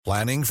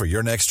Planning for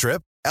your next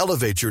trip?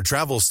 Elevate your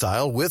travel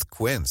style with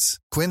Quince.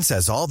 Quince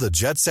has all the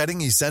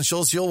jet-setting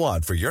essentials you'll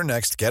want for your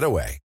next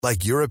getaway,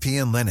 like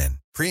European linen,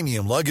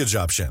 premium luggage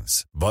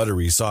options,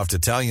 buttery soft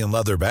Italian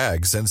leather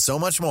bags, and so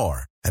much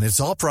more. And it's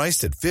all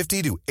priced at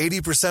 50 to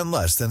 80%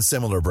 less than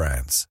similar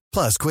brands.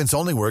 Plus, Quince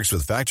only works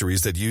with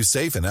factories that use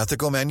safe and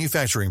ethical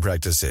manufacturing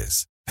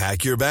practices.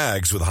 Pack your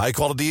bags with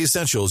high-quality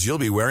essentials you'll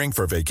be wearing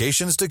for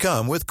vacations to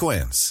come with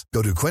Quince.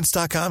 Go to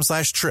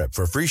quince.com/trip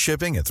for free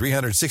shipping and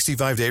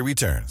 365-day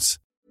returns.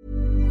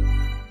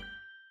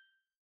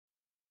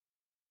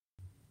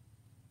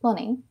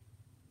 Lonnie?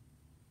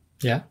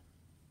 Yeah?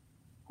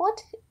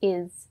 What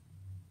is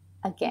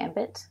a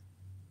gambit?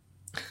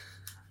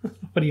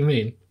 What do you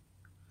mean?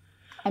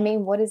 I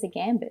mean, what is a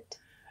gambit?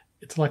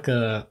 It's like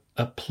a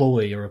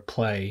ploy or a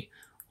play,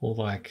 or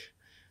like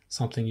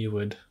something you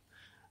would...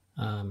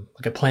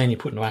 like a plan you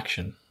put into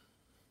action.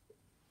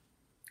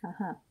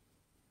 Uh-huh.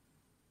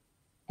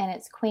 And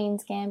it's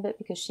Queen's Gambit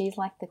because she's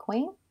like the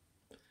queen?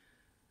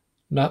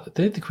 No,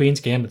 the Queen's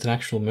Gambit's an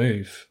actual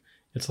move.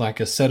 It's like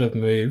a set of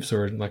moves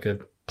or like a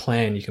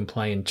plan you can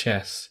play in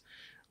chess,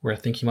 where I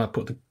think you might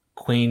put the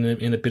queen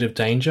in a bit of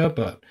danger,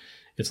 but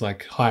it's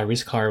like high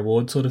risk, high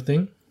reward sort of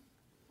thing.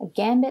 A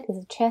gambit is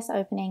a chess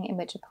opening in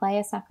which a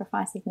player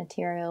sacrifices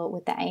material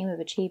with the aim of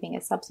achieving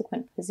a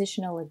subsequent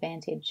positional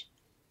advantage.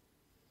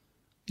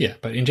 Yeah,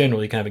 but in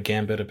general, you can have a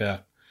gambit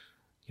about,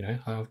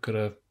 I've got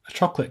a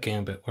chocolate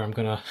gambit where I'm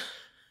going to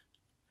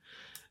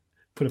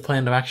put a plan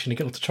into action to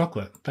get lots of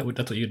chocolate. That's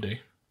what you'd do.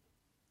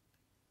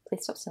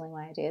 Please stop stealing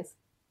my ideas.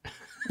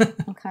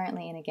 I'm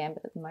currently in a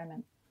gambit at the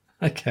moment.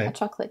 Okay. A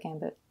chocolate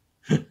gambit.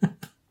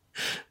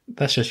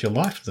 That's just your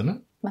life, isn't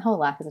it? My whole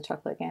life is a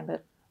chocolate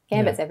gambit.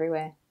 Gambits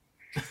everywhere.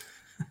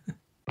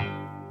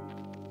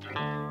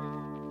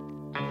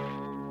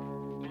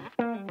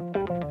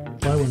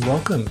 Hello and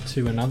welcome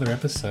to another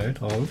episode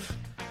of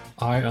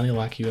I Only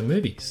Like You in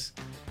Movies.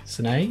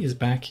 Sine is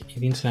back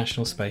in the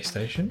International Space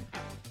Station.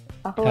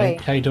 Ahoy.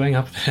 How are you doing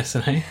up there,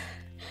 Sine?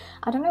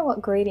 I don't know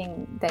what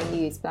greeting they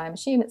use, but I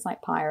assume it's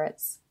like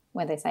pirates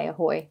when they say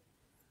ahoy.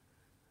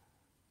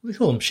 They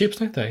call them ships,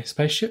 don't they?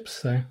 Spaceships,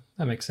 so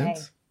that makes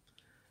sense.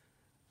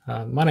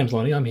 Hey. My name's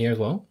Lonnie, I'm here as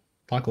well,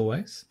 like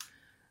always.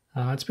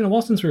 It's been a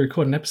while since we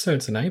recorded an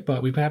episode, Sine,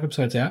 but we have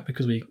episodes out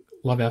because we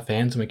love our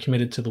fans and we're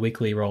committed to the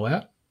weekly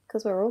rollout.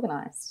 Because we're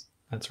organised.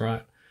 That's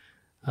right.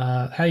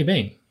 How you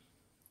been?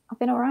 I've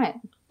been all right.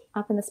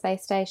 Up in the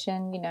space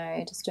station,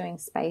 just doing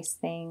space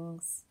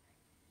things,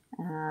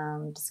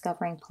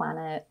 discovering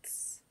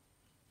planets.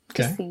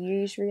 Okay. Just the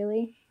usual,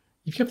 really.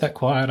 You've kept that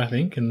quiet, I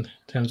think, in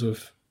terms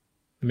of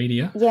the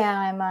media. Yeah,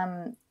 I'm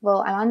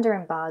under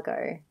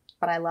embargo,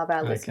 but I love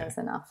our listeners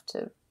enough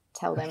to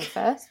tell them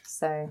first.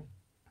 So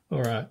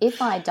all right.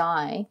 If I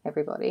die,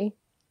 everybody,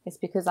 it's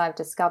because I've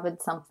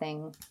discovered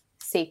something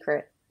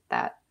secret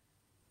that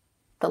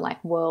the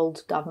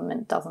world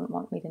government doesn't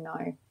want me to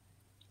know.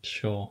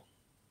 Sure.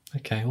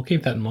 Okay, we'll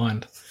keep that in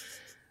mind.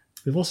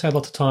 We've also had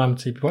lots of time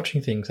to be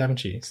watching things,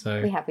 haven't you?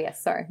 So we have,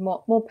 yes. Sorry,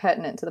 more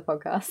pertinent to the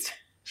podcast.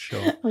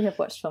 Sure. We have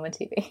watched film and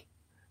TV.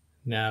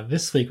 Now,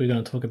 this week we're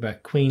going to talk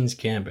about Queen's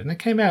Gambit. And it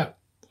came out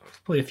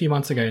probably a few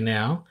months ago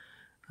now,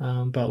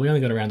 but we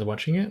only got around to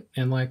watching it,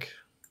 and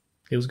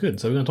it was good,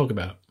 so we're going to talk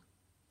about it.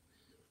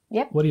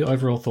 Yep. What are your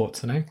overall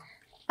thoughts, Ane?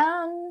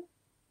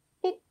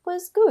 It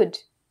was good.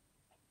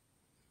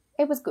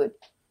 It was good.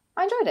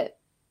 I enjoyed it.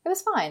 It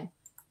was fine.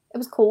 It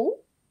was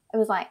cool. It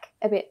was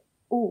a bit,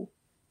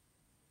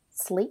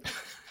 sleek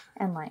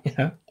and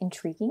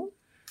intriguing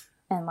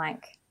and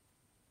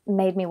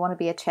made me want to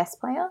be a chess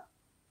player,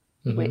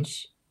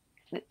 which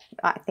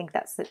I think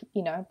that's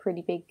a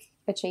pretty big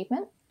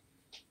achievement.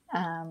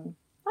 I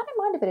don't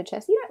mind a bit of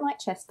chess. You don't like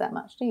chess that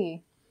much, do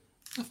you?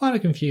 I find it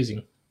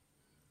confusing.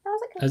 How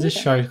is it confusing? As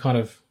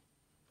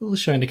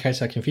this show indicates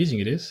how confusing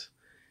it is.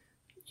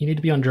 You need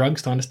to be on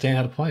drugs to understand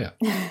how to play it.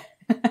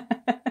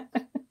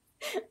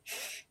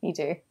 You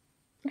do.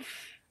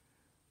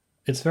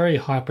 It's very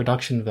high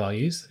production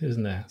values,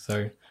 isn't there?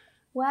 So,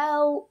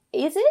 well,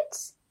 is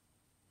it?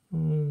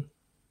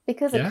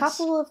 Because yes. A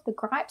couple of the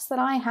gripes that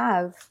I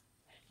have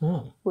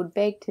would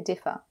beg to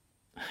differ.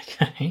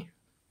 Okay.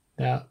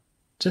 Now,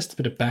 just a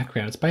bit of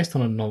background. It's based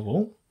on a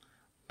novel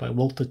by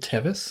Walter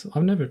Tevis.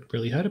 I've never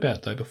really heard about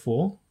it, though,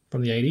 before,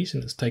 from the 80s,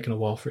 and it's taken a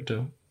while for it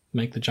to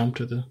make the jump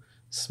to the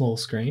small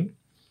screen.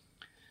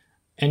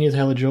 Anya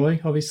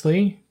Taylor-Joy,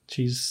 obviously.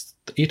 She's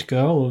the it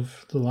girl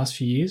of the last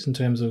few years in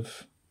terms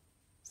of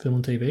film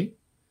and TV.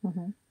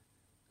 Mm-hmm.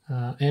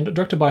 And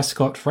directed by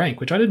Scott Frank,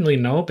 which I didn't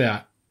really know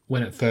about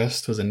when it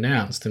first was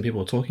announced and people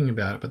were talking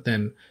about it. But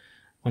then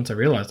once I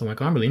realised,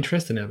 I'm really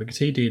interested now because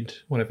he did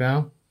one of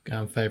our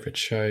favourite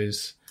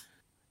shows,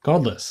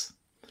 Godless,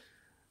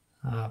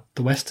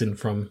 the Western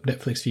from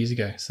Netflix a few years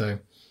ago. So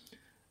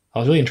I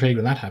was really intrigued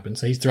when that happened.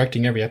 So he's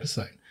directing every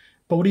episode.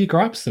 But what are your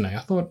gripes today? I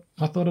thought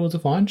it was a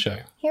fine show.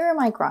 Here are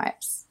my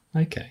gripes.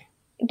 Okay.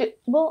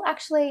 Well,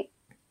 actually,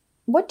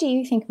 what do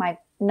you think my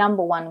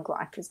number one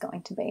gripe is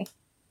going to be?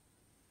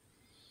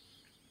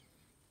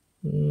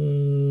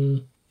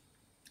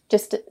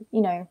 just to,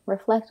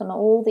 reflect on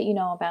all that you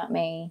know about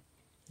me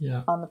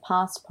Yeah. on the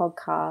past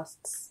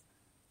podcasts.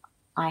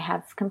 I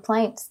have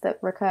complaints that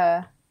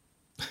recur.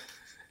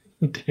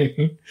 You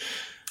do.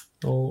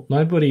 Well,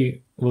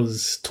 nobody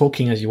was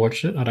talking as you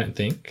watched it, I don't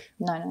think.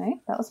 No,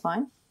 that was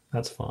fine.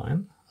 That's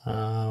fine.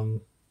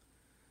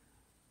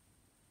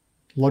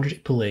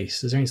 Logic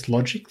Police. Is there any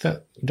logic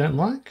that you don't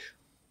like?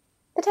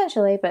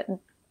 Potentially, but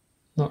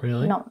Not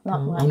really. Not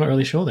I'm like- not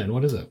really sure then.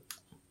 What is it?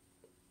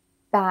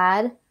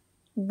 bad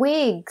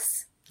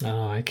wigs.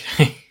 Oh,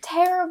 okay.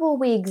 Terrible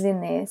wigs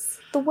in this.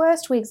 The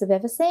worst wigs I've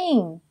ever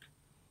seen.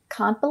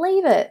 Can't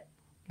believe it.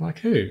 Like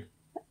who?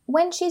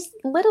 When she's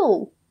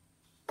little.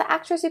 The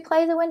actress who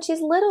plays her when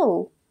she's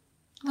little.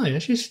 Oh, yeah,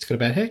 she's got a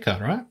bad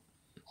haircut, right?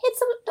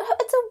 It's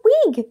a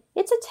wig.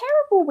 It's a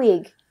terrible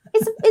wig.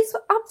 It's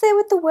up there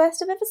with the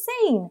worst I've ever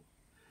seen.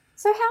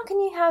 So how can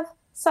you have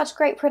such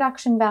great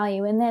production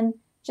value and then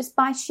just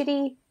buy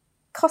shitty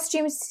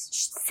costume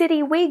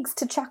city wigs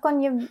to chuck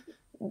on your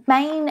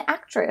main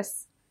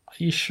actress? Are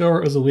you sure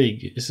it was a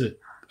wig? Is it?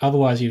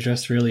 Otherwise, you've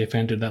just really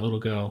offended that little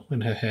girl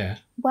in her hair.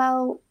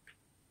 Well,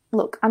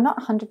 look, I'm not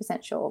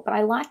 100% sure, but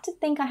I like to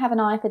think I have an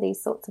eye for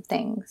these sorts of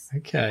things.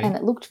 Okay. And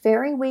it looked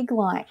very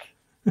wig-like.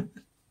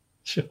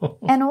 Sure.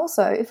 And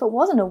also, if it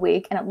wasn't a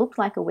wig and it looked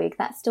like a wig,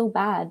 that's still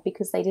bad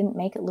because they didn't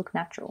make it look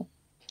natural.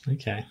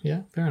 Okay.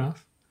 Yeah, fair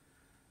enough.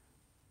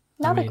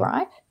 Another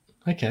gripe.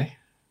 Okay.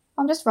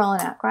 I'm just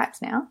rolling out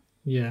gripes now.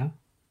 Yeah.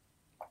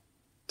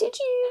 Did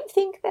you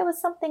think there was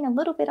something a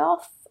little bit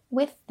off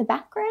with the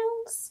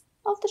backgrounds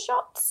of the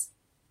shots?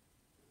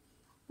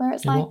 Where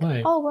it's In like, what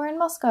way? oh, we're in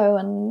Moscow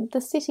and the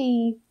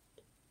city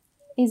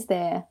is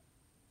there.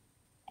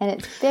 And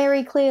it's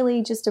very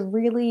clearly just a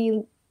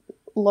really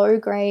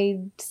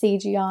low-grade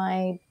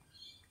CGI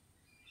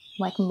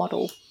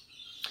model.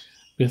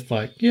 With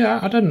I kind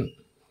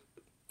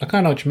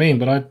of know what you mean,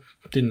 but I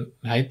didn't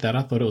hate that.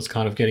 I thought it was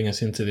kind of getting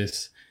us into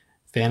this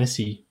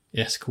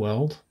fantasy-esque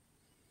world.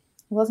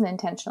 It wasn't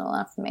intentional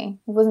enough for me.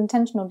 It was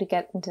intentional to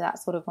get into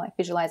that sort of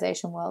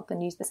visualization world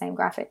and use the same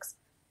graphics.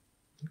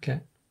 Okay.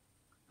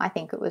 I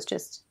think it was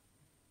just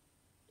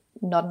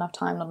not enough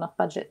time, not enough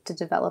budget to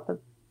develop a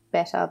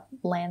better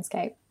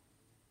landscape.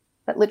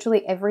 But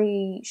literally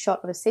every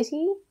shot of a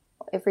city,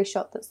 every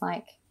shot that's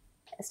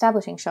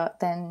establishing shot,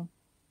 then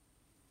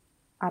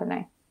I don't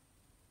know.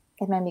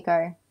 It made me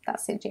go, that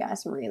CGI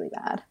is really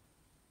bad.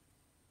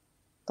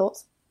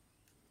 Thoughts?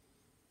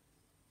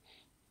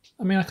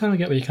 I mean, I kind of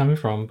get where you're coming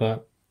from,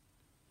 but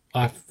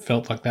I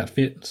felt like that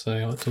fit, so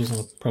it wasn't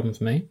a problem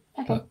for me.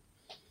 Okay. But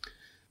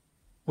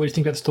what do you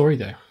think about the story,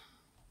 though?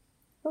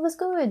 It was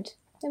good.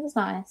 It was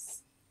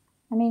nice.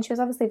 I mean, she was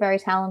obviously very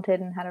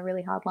talented and had a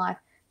really hard life.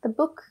 The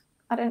book,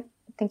 I don't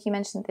think you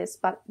mentioned this,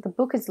 but the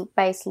book is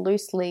based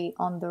loosely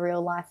on the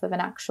real life of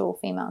an actual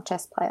female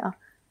chess player.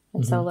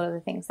 And so a lot of the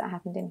things that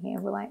happened in here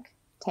were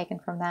taken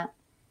from that.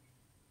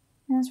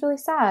 And it's really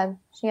sad.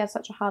 She had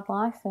such a hard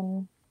life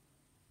and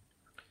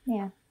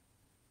yeah.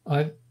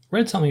 I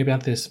read something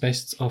about this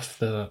based off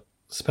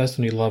this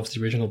person who loves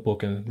the original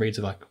book and reads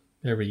it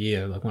every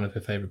year, one of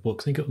her favourite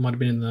books. I think it might have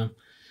been in the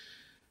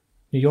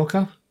New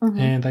Yorker. Mm-hmm.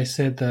 And they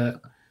said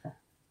that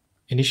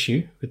an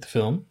issue with the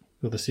film,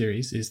 with the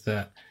series, is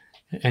that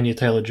Anya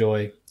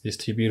Taylor-Joy is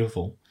too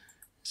beautiful.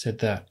 Said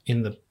that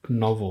in the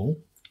novel,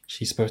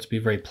 she's supposed to be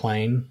a very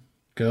plain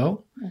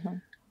girl,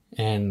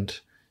 and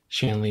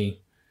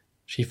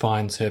she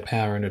finds her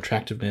power and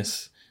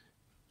attractiveness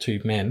to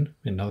men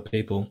and other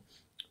people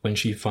when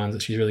she finds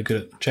that she's really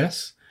good at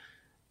chess.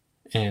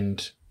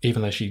 And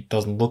even though she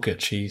doesn't look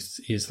it, she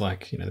is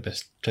the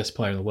best chess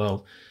player in the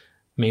world.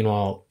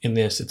 Meanwhile, in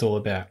this, it's all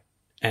about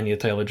Anya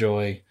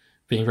Taylor-Joy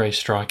being very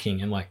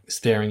striking and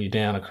staring you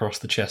down across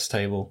the chess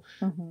table.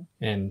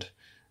 And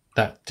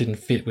that didn't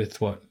fit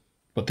with what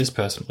this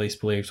person at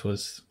least believed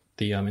was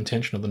the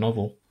intention of the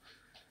novel.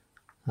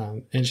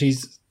 And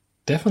she's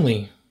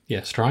definitely,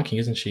 striking,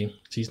 isn't she?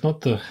 She's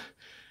not the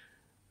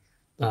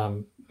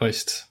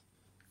most,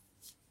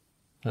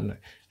 I don't know,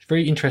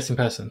 very interesting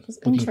person. She's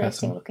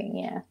interesting looking,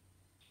 yeah.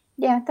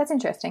 Yeah, that's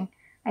interesting.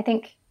 I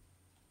think,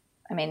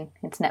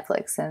 it's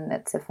Netflix and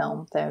it's a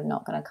film. They're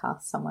not going to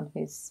cast someone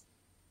who's,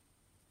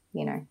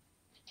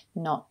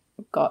 not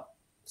got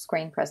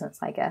screen presence,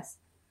 I guess.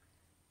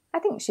 I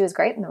think she was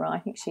great in the role. I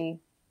think she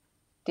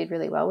did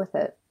really well with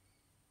it.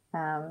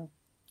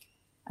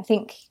 I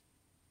think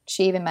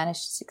she even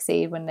managed to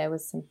succeed when there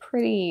was some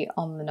pretty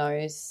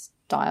on-the-nose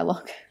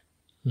dialogue.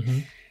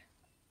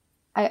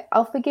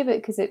 I'll forgive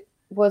it because it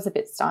was a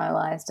bit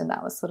stylized and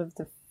that was sort of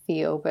the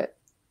feel, but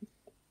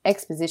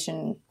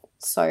exposition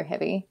so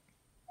heavy,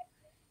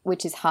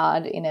 which is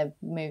hard in a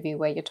movie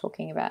where you're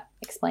talking about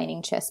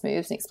explaining chess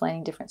moves and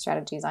explaining different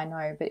strategies, I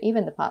know, but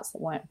even the parts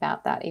that weren't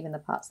about that, even the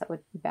parts that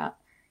were about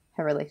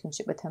her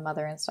relationship with her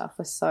mother and stuff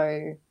just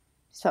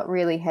felt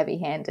really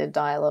heavy-handed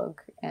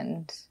dialogue.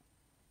 And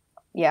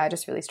I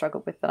just really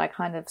struggled with it. I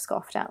kind of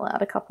scoffed out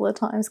loud a couple of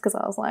times because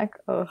I was like,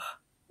 oh,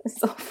 this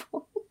is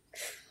awful.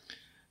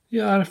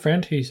 Yeah, I had a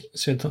friend who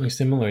said something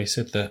similar. He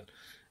said that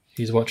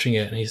he's watching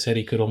it and he said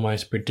he could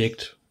almost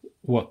predict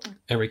what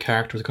every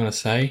character was going to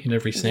say in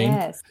every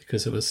scene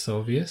because it was so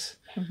obvious.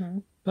 Mm-hmm.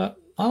 But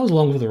I was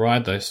along for the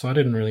ride though, so I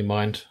didn't really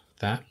mind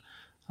that.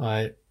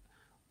 I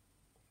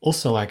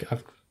also I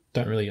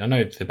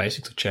know the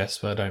basics of chess,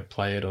 but I don't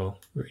play it or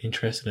are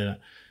interested in it.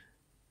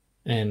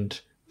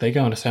 And they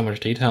go into so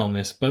much detail in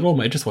this, but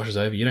it just washes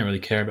over. You don't really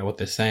care about what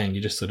they're saying.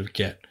 You just sort of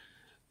get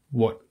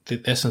what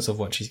the essence of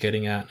what she's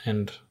getting at,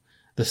 and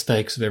the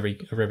stakes of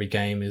every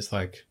game is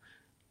like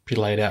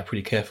pretty laid out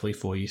pretty carefully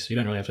for you. So you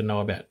don't really have to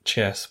know about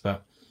chess,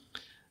 but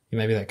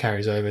maybe that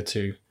carries over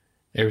to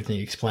everything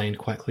explained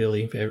quite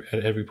clearly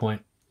at every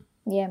point.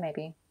 Yeah,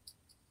 maybe.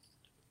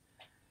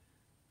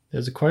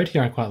 There's a quote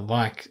here I quite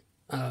like.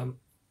 So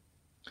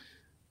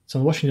in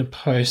the Washington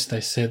Post,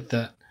 they said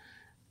that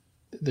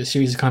the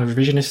series is kind of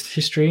revisionist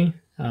history,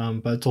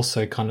 but it's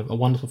also kind of a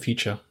wonderful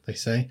future, they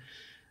say,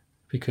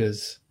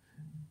 because,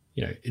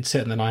 it's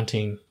set in the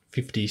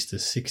 1950s to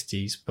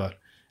 60s, but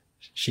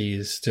she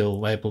is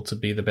still able to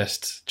be the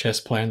best chess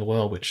player in the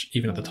world, which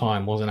even at the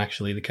time wasn't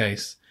actually the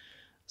case.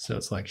 So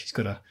it's like she's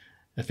got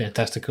a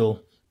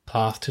fantastical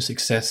path to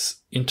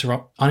success,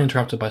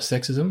 uninterrupted by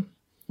sexism.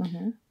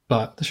 Mm-hmm.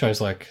 But the show's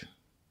like,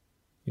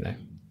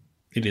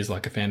 it is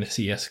like a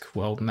fantasy-esque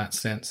world in that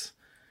sense.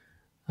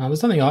 There's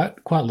something I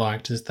quite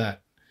liked is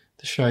that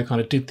the show kind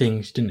of did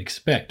things you didn't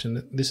expect,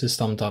 and this is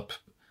summed up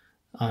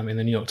in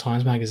the New York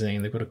Times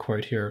magazine. They've got a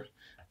quote here.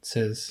 It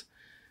says,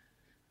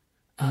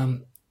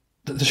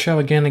 the show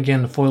again and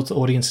again foils the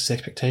audience's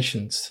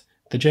expectations.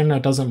 The Gemini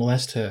doesn't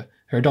molest her.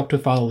 Her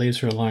adoptive father leaves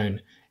her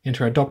alone, and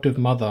her adoptive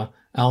mother,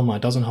 Alma,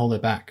 doesn't hold her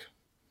back.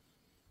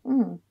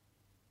 Mm.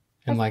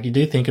 And you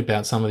do think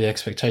about some of the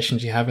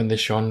expectations you have in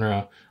this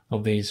genre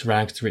of these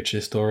rags to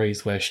riches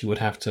stories where she would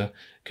have to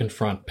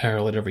confront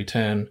peril at every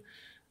turn.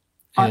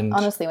 And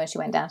honestly, when she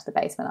went down to the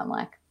basement, I'm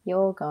like,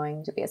 you're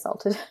going to be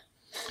assaulted.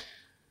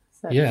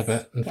 But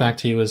in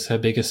fact, he was her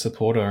biggest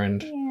supporter,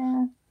 and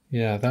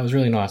that was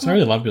really nice. I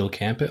really love Bill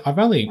Camp. I've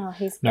only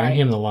known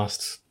him the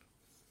last...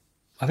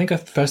 I think the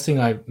first thing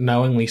I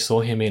knowingly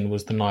saw him in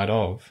was The Night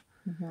Of,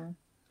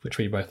 which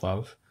we both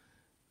love.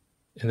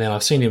 And then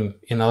I've seen him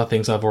in other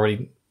things I'd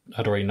already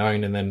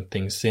known, and then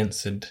things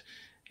since, and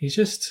he's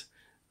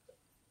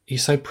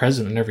so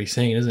present in every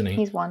scene, isn't he?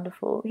 He's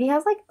wonderful. He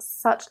has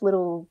such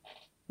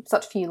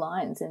few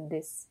lines in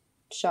this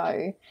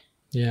show.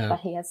 Yeah. But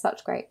he has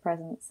such great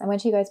presence. And when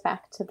she goes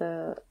back to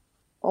the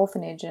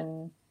orphanage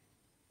or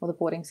the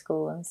boarding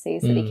school and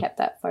sees that he kept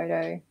that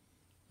photo.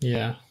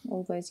 Yeah.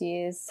 All those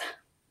years.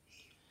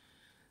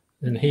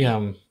 And he,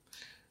 that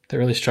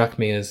really struck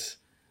me as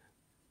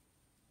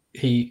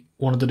he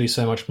wanted to do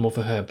so much more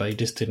for her, but he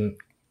just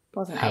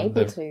wasn't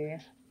able to.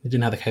 He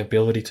didn't have the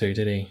capability to,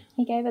 did he?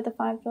 He gave her the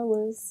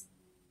 $5.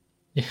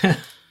 Yeah.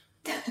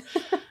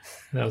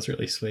 That was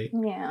really sweet.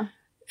 Yeah.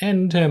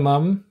 And her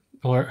mum,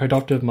 or her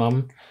adoptive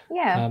mum,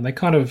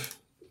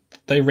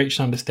 they reached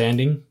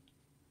understanding.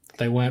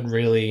 They weren't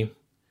really...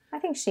 I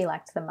think she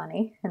liked the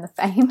money and the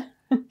fame.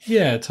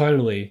 Yeah,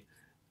 totally.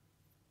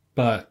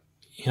 But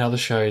in other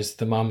shows,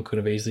 the mum could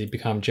have easily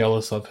become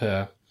jealous of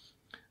her.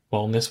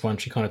 Well, in this one,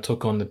 she kind of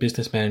took on the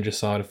business manager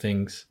side of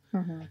things.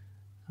 Mm-hmm.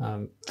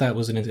 That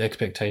was an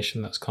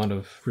expectation that's kind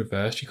of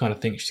reversed. You kind of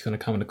think she's going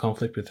to come into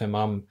conflict with her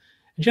mum.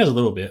 And she has a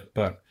little bit,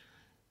 but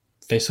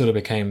they sort of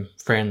became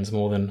friends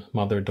more than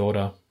mother and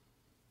daughter.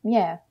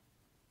 Yeah.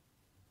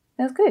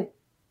 It was good.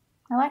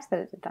 I liked that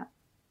it did that.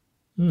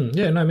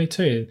 Yeah, no, me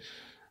too.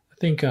 I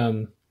think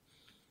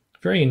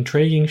very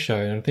intriguing show.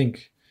 And I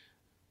think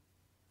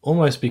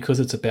almost because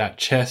it's about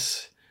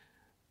chess,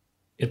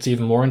 it's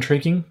even more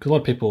intriguing. Because a lot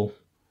of people,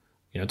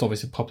 it's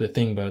obviously a popular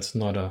thing, but it's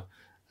not a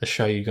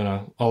show you're going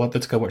to,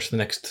 let's go watch the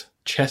next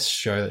chess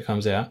show that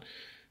comes out.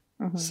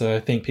 Mm-hmm. So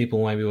I think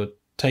people maybe were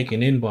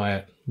taken in by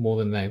it more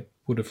than they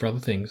would have for other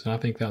things. And I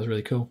think that was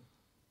really cool.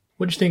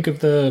 What did you think of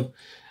the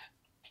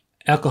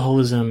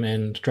alcoholism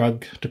and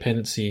drug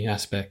dependency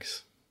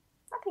aspects?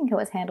 I think it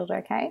was handled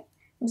okay.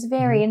 It was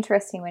very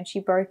interesting when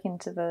she broke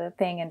into the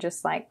thing and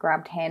just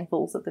grabbed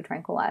handfuls of the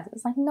tranquilizers.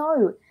 It's like,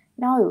 no,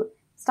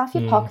 stuff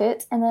your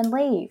pockets and then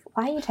leave.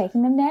 Why are you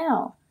taking them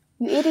now?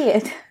 You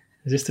idiot.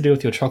 Is this to do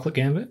with your chocolate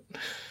gambit?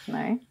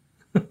 No.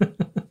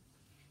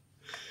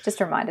 Just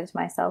reminded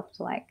myself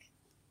to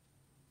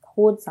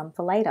hoard some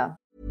for later.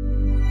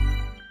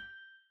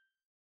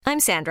 I'm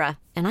Sandra,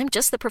 and I'm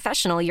just the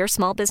professional your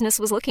small business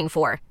was looking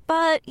for.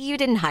 But you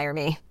didn't hire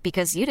me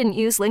because you didn't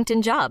use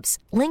LinkedIn Jobs.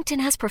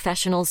 LinkedIn has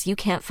professionals you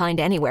can't find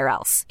anywhere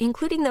else,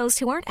 including those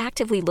who aren't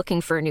actively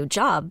looking for a new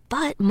job,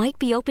 but might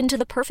be open to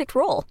the perfect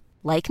role,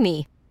 like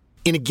me.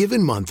 In a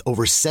given month,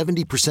 over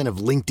 70% of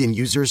LinkedIn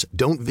users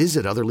don't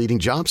visit other leading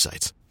job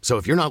sites. So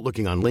if you're not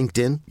looking on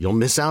LinkedIn, you'll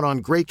miss out on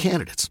great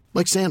candidates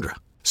like Sandra.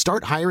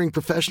 Start hiring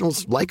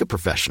professionals like a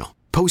professional.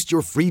 Post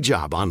your free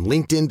job on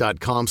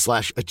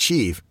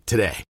linkedin.com/achieve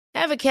today.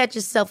 Ever catch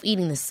yourself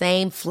eating the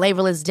same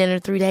flavorless dinner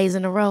 3 days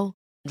in a row?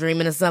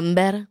 Dreaming of something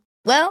better?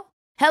 Well,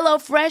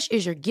 HelloFresh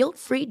is your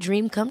guilt-free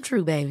dream come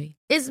true, baby.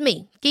 It's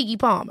me, Keke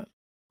Palmer.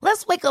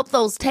 Let's wake up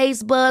those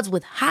taste buds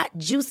with hot,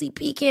 juicy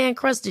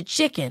pecan-crusted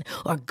chicken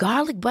or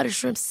garlic butter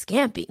shrimp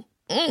scampi.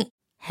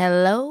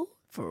 Hello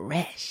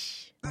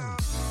Fresh.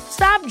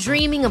 Stop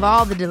dreaming of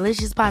all the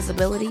delicious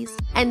possibilities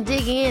and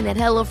dig in at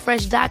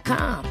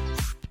HelloFresh.com.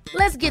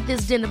 Let's get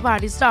this dinner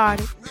party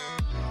started.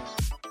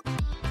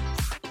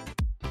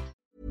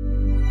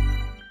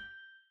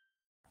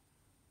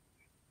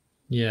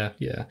 Yeah.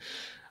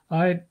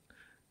 I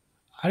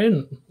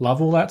didn't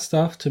love all that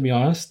stuff, to be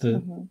honest,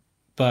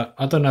 but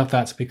I don't know if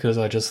that's because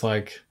I just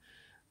like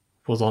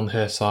was on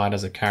her side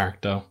as a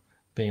character,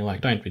 being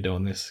like, don't be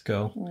doing this,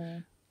 girl.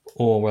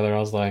 Or whether I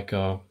was like,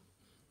 oh,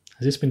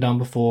 has this been done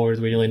before?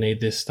 Do we really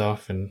need this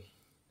stuff? And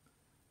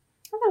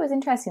I thought it was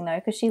interesting, though,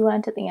 because she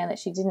learnt at the end that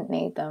she didn't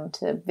need them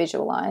to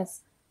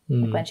visualise.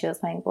 Like when she was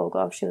playing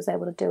Borgov, she was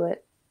able to do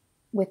it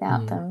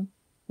without them.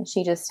 And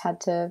she just had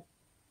to,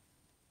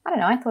 I don't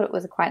know, I thought it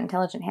was a quite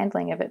intelligent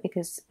handling of it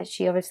because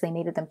she obviously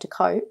needed them to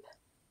cope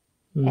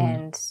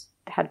and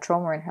had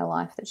trauma in her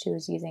life that she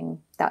was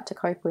using that to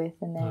cope with.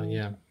 And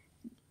then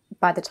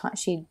by the time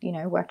she,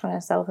 worked on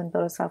herself and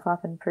built herself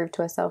up and proved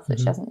to herself that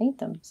she doesn't need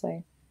them.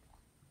 So,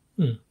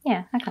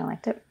 yeah, I kind of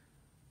liked it.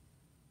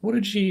 What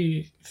did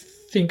you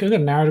think? I've got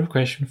a narrative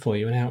question for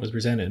you and how it was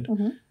presented.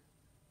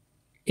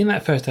 In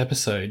that first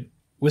episode,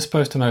 we're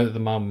supposed to know that the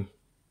mum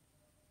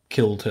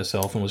killed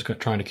herself and was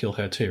trying to kill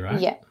her too, right?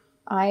 Yeah.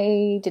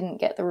 I didn't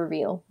get the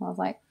reveal. I was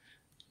like,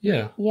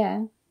 yeah.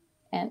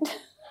 And?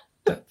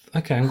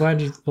 Okay, I'm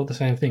glad you thought the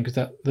same thing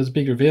because there's a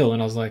big reveal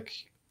and I was like,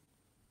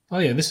 oh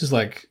yeah, this is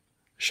like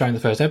showing the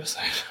first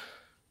episode.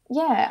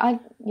 Yeah,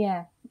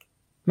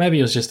 Maybe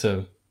it was just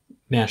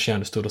now she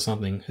understood or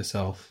something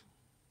herself.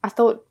 I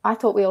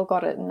thought we all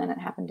got it and then it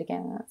happened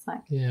again and it's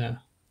like... Yeah.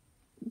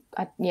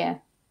 I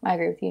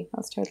agree with you. I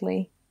was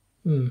totally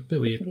bit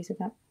weird. confused with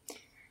that.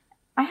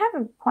 I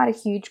have quite a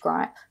huge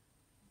gripe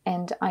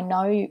and I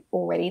know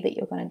already that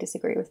you're going to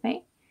disagree with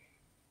me.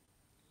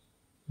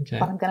 Okay.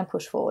 But I'm going to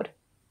push forward.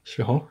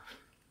 Sure.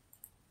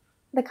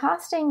 The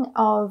casting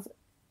of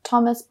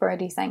Thomas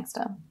Brodie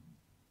Sangster.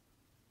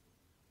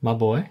 My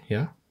boy,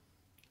 yeah.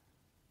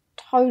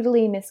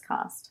 Totally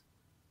miscast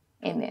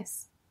in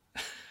this.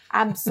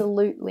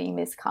 Absolutely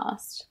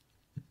miscast.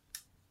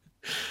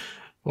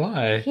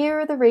 Why? Here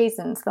are the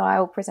reasons that I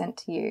will present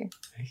to you.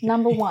 Okay.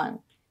 Number one,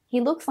 he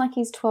looks like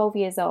he's 12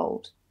 years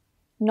old.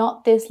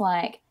 Not this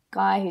like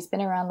guy who's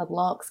been around the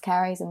blocks,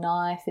 carries a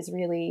knife, is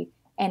really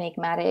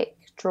enigmatic,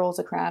 draws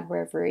a crowd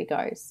wherever he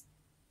goes.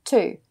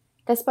 2,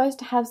 they're supposed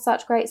to have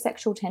such great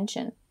sexual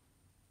tension.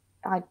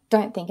 I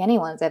don't think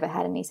anyone's ever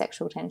had any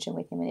sexual tension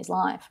with him in his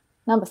life.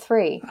 Number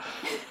 3.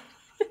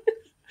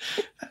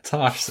 That's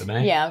harsh, isn't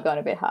it? Yeah, I'm going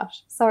a bit harsh.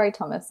 Sorry,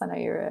 Thomas. I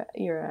know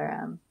you're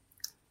a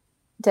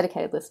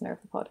dedicated listener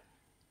of the pod.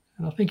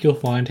 And I think you'll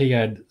find he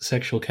had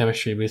sexual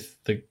chemistry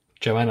with the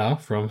Joanna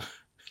from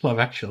Love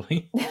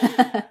Actually.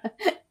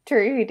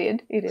 True, he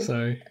did.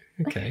 So,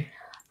 okay.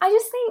 I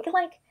just think,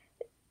 like,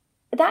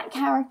 that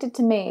character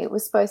to me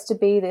was supposed to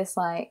be this,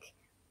 like,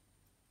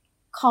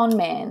 con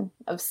man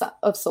of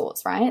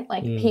sorts, right?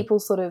 Like, people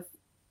sort of,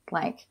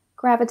 like,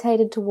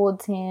 gravitated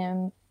towards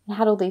him. He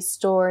had all these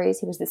stories.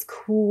 He was this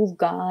cool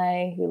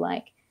guy who,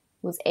 like,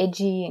 was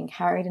edgy and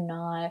carried a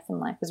knife and,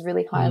 like, was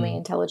really highly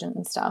intelligent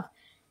and stuff.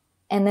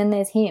 And then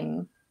there's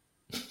him.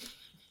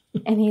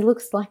 And he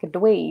looks like a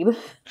dweeb.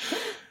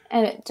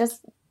 And it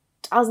just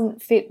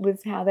doesn't fit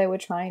with how they were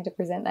trying to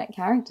present that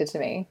character to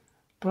me.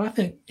 But I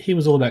think he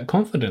was all about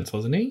confidence,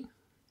 wasn't he?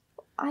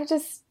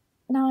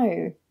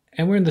 No.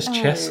 And we're in this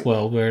chess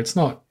world where it's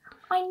not...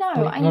 I know.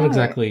 Not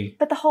exactly...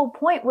 But the whole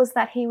point was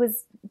that he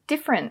was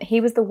different.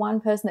 He was the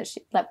one person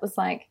that was,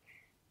 like,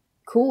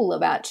 cool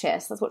about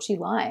chess. That's what she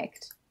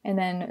liked. And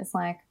then it's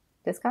like,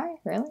 this guy?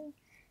 Really?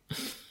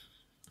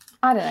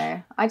 I don't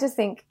know. I just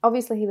think,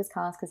 obviously he was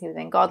cast because he was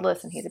in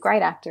Godless and he's a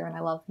great actor and I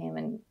love him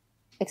and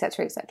et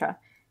cetera, et cetera.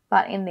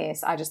 But in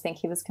this, I just think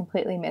he was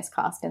completely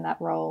miscast in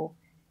that role.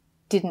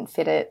 Didn't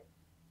fit it.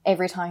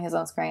 Every time he was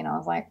on screen, I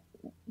was like,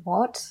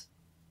 what?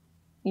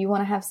 You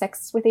want to have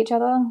sex with each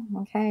other?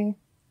 Okay.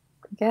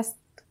 I guess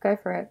go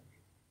for it.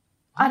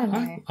 I don't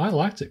know. I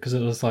liked it because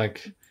it was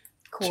like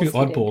two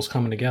oddballs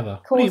coming together.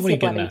 Of course what are you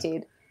getting at?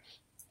 Did.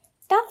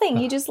 Nothing.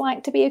 You just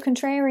like to be a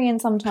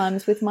contrarian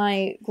sometimes with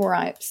my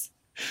gripes.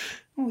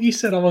 Well, you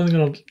said I wasn't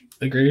going to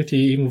agree with you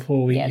even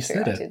before you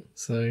said it. Did.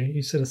 So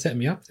you sort of set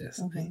me up there.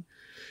 Mm-hmm.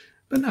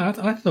 But no,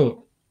 I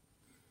thought,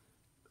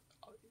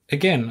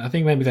 again, I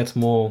think maybe that's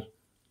more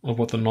of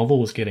what the novel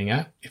was getting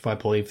at, if I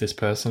believe this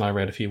person I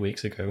read a few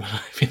weeks ago when I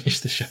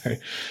finished the show.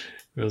 It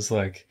was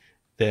like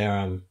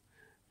their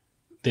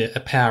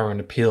power and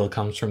appeal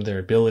comes from their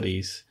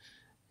abilities,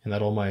 and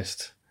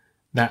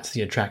that's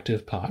the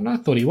attractive part. And I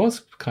thought he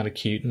was kind of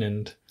cute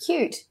and...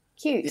 Cute.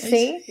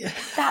 See?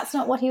 That's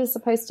not what he was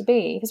supposed to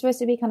be. He was supposed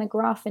to be kind of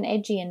gruff and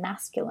edgy and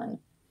masculine.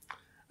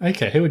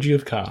 Okay, who would you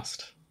have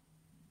cast?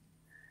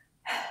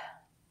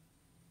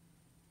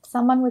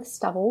 Someone with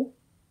stubble.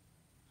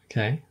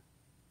 Okay.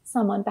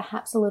 Someone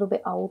perhaps a little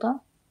bit older.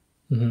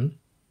 Mm-hmm.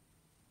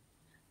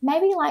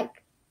 Maybe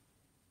like...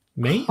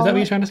 Me? Is that what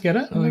you're trying to get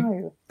at?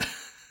 No.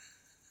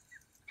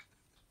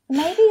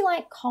 Maybe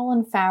like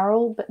Colin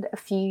Farrell, but a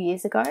few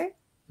years ago.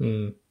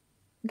 Mm.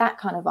 That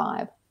kind of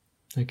vibe.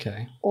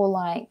 Okay. Or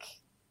like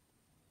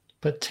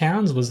But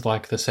Towns was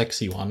like the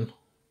sexy one.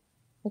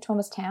 Which one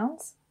was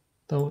Towns?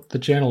 The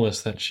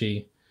journalist that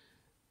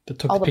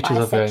took Oh, the the pictures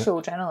of her.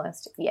 bisexual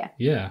journalist. Yeah.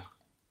 Yeah.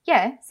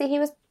 Yeah, see, he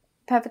was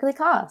perfectly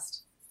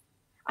cast.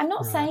 I'm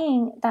not Right.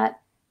 saying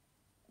that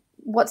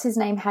what's his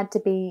name had to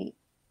be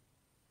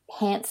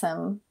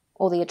handsome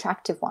or the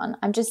attractive one.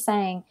 I'm just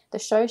saying the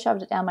show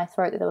shoved it down my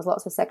throat that there was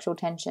lots of sexual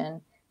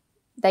tension.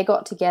 They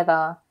got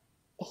together.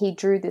 He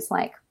drew this,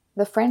 like,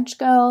 the French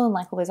girl and,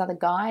 like, all these other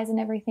guys and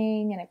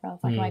everything. And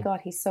everyone's like, oh, my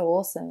God, he's so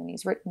awesome. And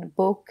he's written a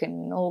book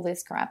and all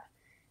this crap.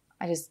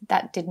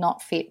 That did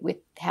not fit with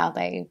how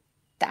the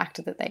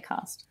actor that they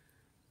cast.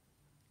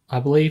 I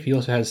believe he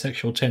also had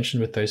sexual tension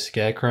with those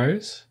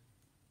scarecrows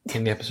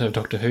in the episode of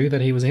Doctor Who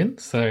that he was in.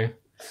 So,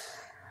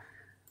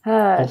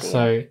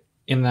 also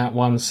in that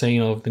one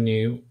scene of the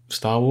new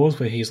Star Wars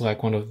where he's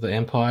like one of the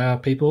Empire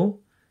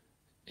people,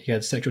 he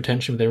had sexual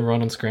tension with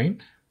everyone on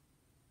screen.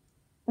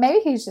 Maybe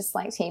he's just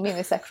like teaming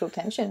with sexual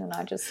tension and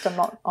I just am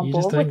not on You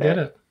board just don't with get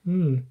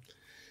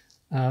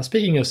it.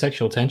 Speaking of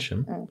sexual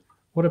tension,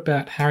 what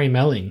about Harry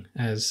Melling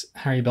as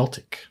Harry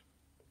Beltic?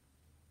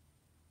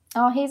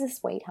 Oh, he's a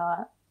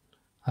sweetheart.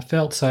 I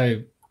felt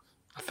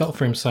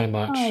for him so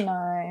much. Oh,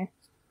 no.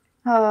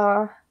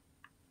 Oh,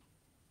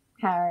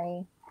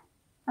 Harry.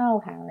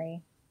 Oh,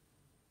 Harry.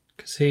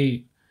 Because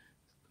he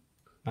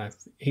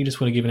just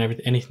would have given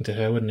anything to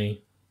her, wouldn't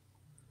he?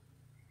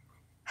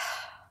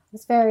 It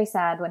was very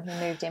sad when he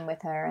moved in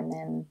with her and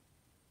then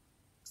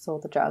saw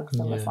the drugs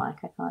and was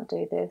like, I can't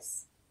do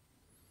this.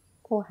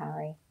 Poor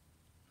Harry.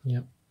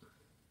 Yep.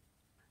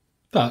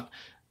 But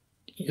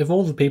of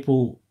all the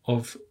people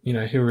who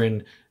were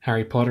in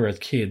Harry Potter as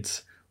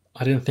kids,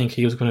 I didn't think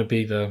he was going to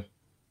be the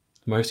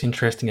most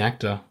interesting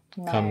actor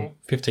come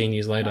 15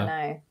 years later. I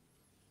know.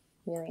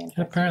 Really interesting.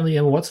 And apparently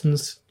Emma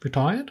Watson's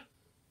retired.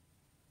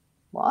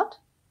 What?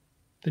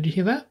 Did you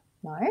hear that?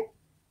 No.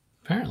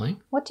 Apparently.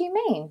 What do you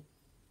mean?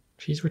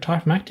 She's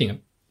retired from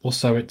acting.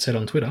 Also, it said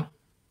on Twitter.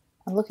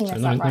 I'm looking So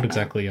this not up right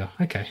exactly.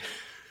 Okay.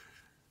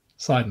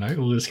 Side note,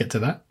 we'll just get to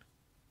that.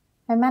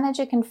 now. Her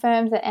manager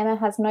confirmed that Emma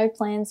has no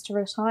plans to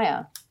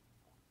retire.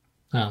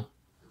 Oh.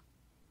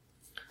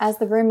 As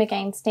the rumour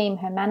gained steam,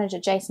 her manager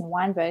Jason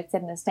Weinberg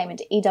said in a statement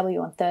to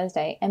EW on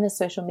Thursday, Emma's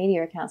social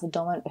media accounts are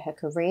dominant, but her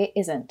career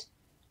isn't.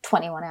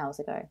 21 hours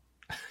ago.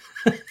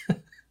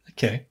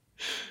 Okay.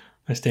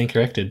 I stand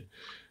corrected.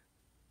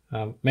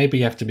 Maybe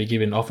you have to be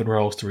given offered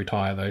roles to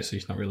retire, though, so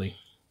she's not really...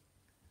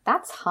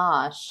 That's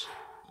harsh.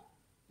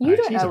 No, You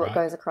don't she's know what alright.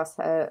 goes across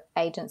her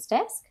agent's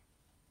desk.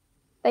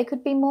 They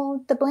could be more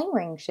the bling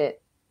ring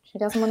shit. She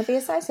doesn't want to be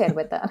associated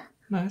with that.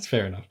 No, that's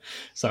fair enough.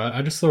 So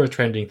I just saw a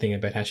trending thing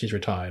about how she's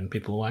retired, and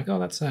people were like, oh,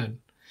 that's sad.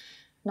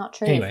 Not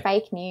true. Anyway.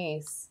 Fake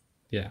news.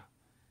 Yeah.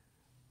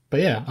 But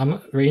yeah,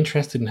 I'm very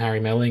interested in Harry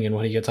Melling and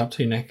what he gets up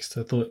to next.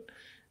 I thought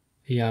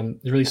he a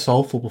really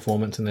soulful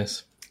performance in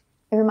this.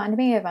 It reminded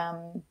me of,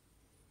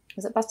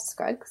 was it Buster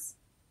Scruggs?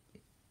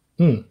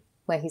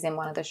 Where he's in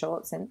one of the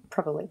shorts and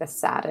probably the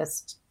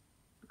saddest,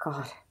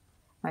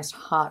 most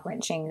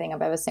heart-wrenching thing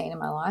I've ever seen in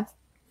my life.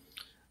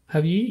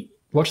 Have you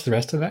watched the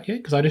rest of that yet?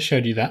 Because I just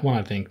showed you that one,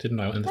 I think, didn't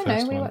I? In the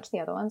first we one. watched the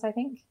other ones, I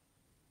think.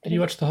 Did you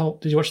watch the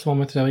one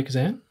with Zoe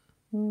Kazan?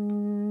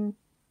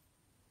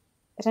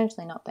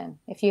 Potentially not then.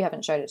 If you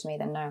haven't showed it to me,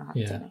 then no, I haven't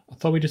seen Yeah.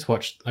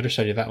 it. I just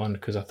showed you that one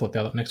because I thought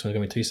the next one was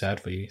going to be too sad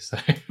for you. So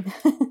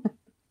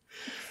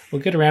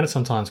we'll get around it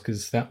sometimes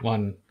because that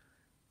one,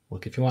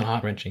 look, if you want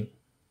heart-wrenching.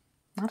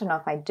 I don't know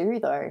if I do,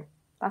 though.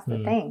 That's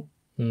the thing.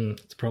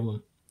 It's a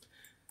problem.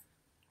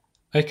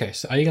 Okay,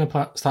 so are you going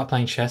to start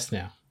playing chess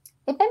now?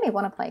 It made me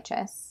want to play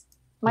chess.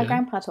 My Yeah.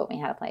 grandpa taught me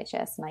how to play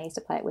chess, and I used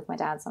to play it with my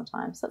dad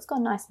sometimes, so it's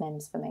got nice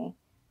memories for me.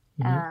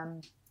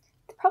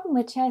 The problem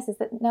with chess is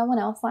that no one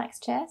else likes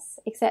chess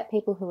except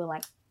people who are,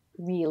 like,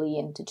 really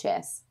into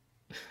chess.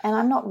 And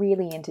I'm not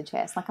really into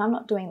chess. Like, I'm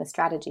not doing the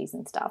strategies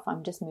and stuff.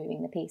 I'm just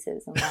moving the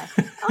pieces. I'm like,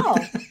 oh,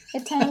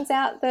 it turns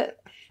out that...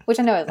 Which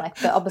I know is, like,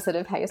 the opposite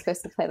of how you're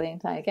supposed to play the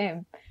entire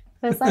game.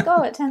 But it's like,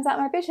 oh, it turns out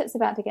my bishop's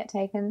about to get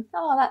taken.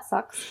 Oh, that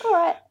sucks. All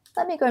right,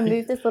 let me go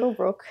move this little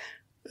rook.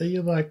 Are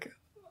you like,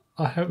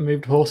 I haven't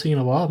moved horsey in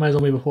a while, I may as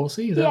well move a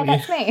horsey? Is that Yeah, what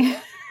that's me.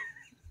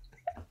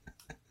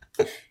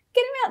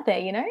 Get him out there,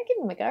 you know?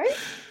 Give him a go.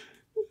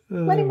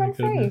 Let him my run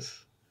free.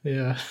 goodness.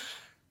 Yeah.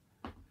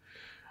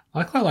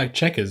 I quite like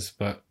checkers,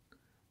 but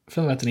I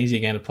feel like that's an easier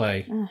game to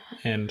play.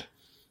 And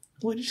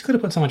well, you just got to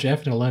put so much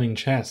effort into learning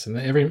chess, and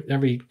every But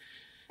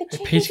a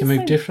checkers piece can is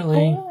move so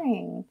differently.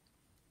 Boring.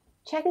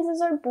 Checkers is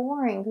so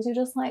boring because you're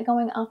just like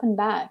going up and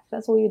back.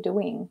 That's all you're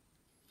doing.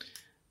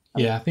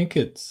 Yeah, I think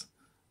it's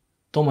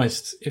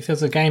almost, if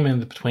there's a game in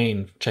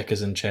between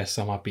checkers and chess,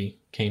 I might be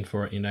keen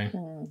for it, you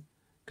know.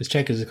 Because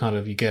checkers is kind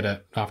of, you get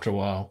it after a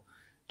while.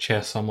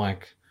 Chess, I'm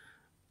like,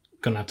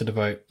 going to have to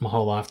devote my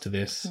whole life to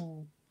this.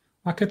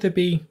 Why could there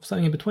be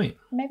something in between?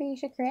 Maybe you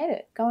should create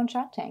it. Go on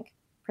Shark Tank.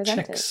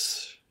 Present it.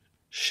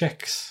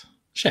 Checks.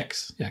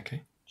 Yeah,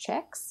 okay.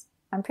 Checks?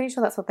 I'm pretty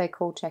sure that's what they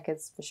call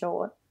checkers for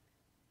short.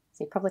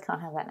 So you probably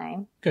can't have that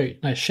name.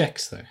 No,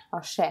 Sheks though. Oh,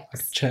 Like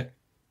Sheks. check,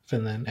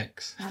 and then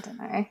X. I don't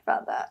know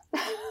about that.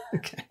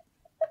 Okay.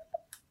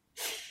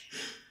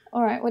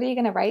 All right, what are you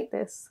going to rate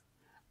this?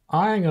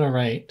 I'm going to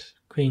rate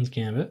Queen's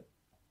Gambit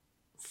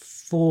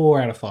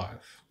 4 out of 5.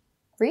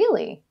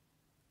 Really?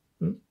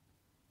 Hmm?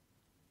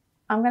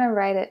 I'm going to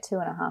rate it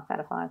 2.5 out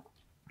of 5.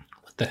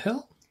 What the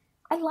hell?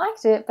 I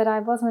liked it, but I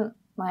wasn't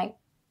I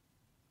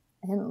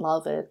didn't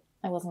love it.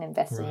 I wasn't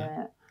invested in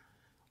it.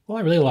 Well,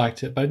 I really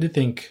liked it, but I did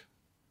think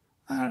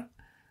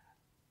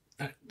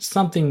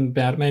something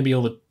about maybe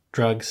all the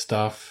drug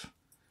stuff,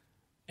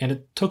 and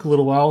it took a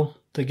little while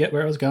to get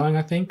where it was going,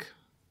 I think.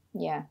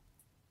 Yeah.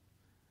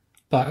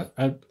 But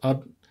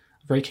I'm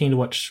very keen to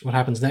watch what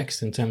happens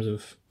next in terms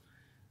of,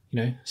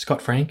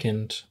 Scott Frank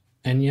and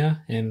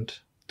Enya and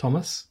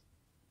Thomas.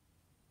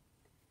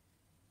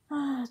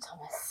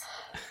 Thomas.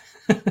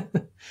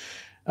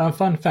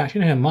 Fun fact,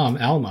 her mum,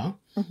 Alma,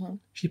 Mm-hmm.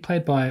 she's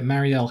played by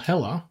Marielle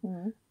Heller,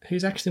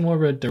 who's actually more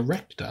of a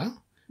director.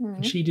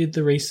 And she did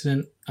the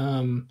recent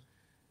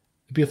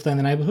Beautiful Day in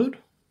the Neighborhood.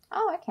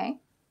 Oh, okay.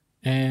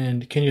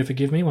 And Can You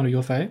Forgive Me, one of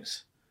your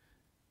faves.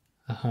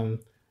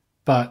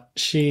 But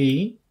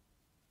she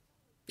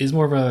is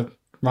more of a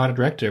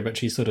writer-director, but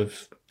she's sort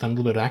of done a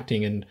little bit of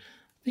acting. And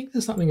I think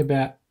there's something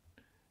about...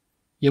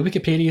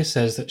 Wikipedia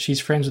says that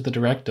she's friends with the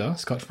director,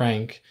 Scott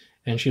Frank,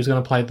 and she was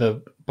going to play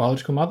the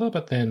biological mother,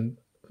 but then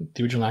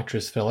the original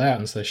actress fell out,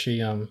 and so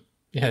she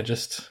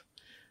just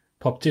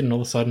popped in, and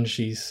all of a sudden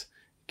she's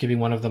giving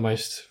one of the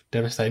most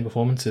devastating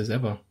performances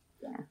ever.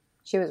 Yeah,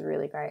 she was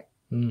really great.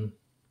 She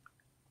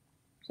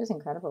was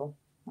incredible,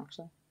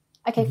 actually.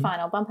 Okay, fine,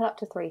 I'll bump it up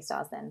to 3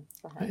 stars then.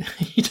 For her.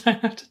 You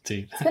don't have to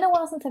do that. It's been a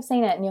while since I've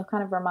seen it, and you're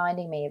kind of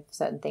reminding me of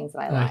certain things that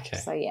I like. Okay.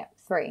 So yeah,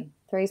 3.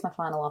 3 is my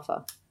final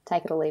offer.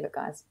 Take it or leave it,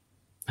 guys.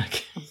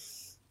 Okay.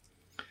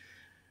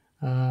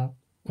 All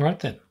right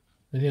then.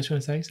 Anything else you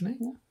want to say, Sinead?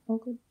 Yeah, all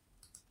good.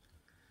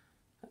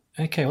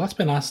 Okay, well, that's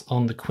been us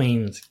on the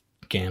Queen's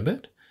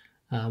Gambit.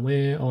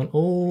 We're on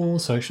all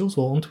socials,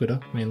 or on Twitter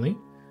mainly.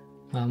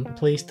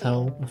 Please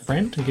tell a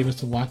friend and give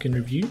us a like and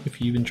review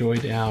if you've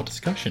enjoyed our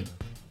discussion.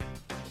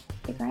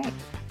 Be great.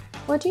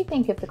 What do you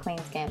think of the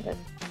Queen's Gambit?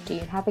 Do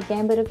you have a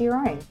gambit of your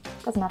own?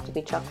 Doesn't have to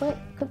be chocolate,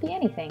 could be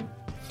anything.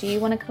 Do you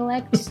want to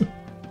collect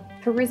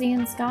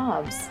Parisian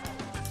scarves?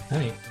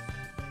 Hey.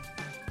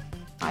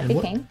 I'd be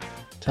keen.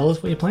 Tell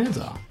us what your plans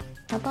are.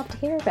 I'd love to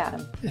hear about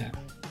them. Yeah.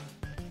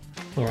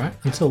 All right,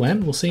 until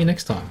then, we'll see you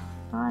next time.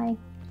 Bye.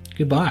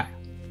 Goodbye.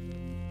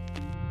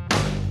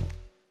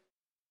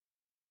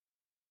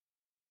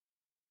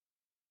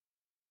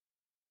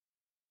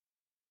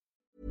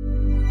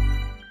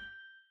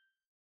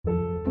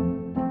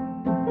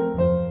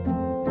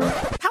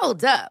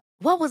 Hold up.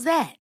 What was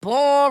that?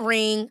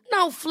 Boring.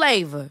 No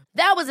flavor.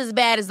 That was as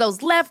bad as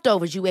those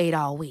leftovers you ate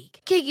all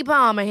week. Keke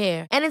Palmer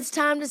here, and it's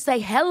time to say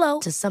hello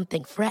to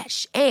something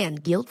fresh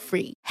and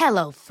guilt-free.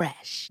 Hello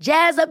Fresh.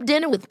 Jazz up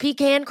dinner with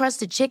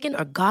pecan-crusted chicken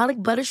or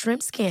garlic butter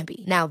shrimp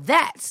scampi. Now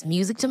that's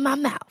music to my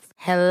mouth.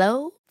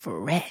 Hello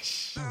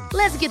Fresh.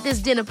 Let's get this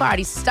dinner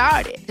party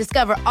started.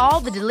 Discover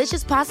all the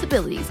delicious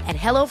possibilities at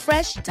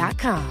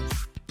HelloFresh.com.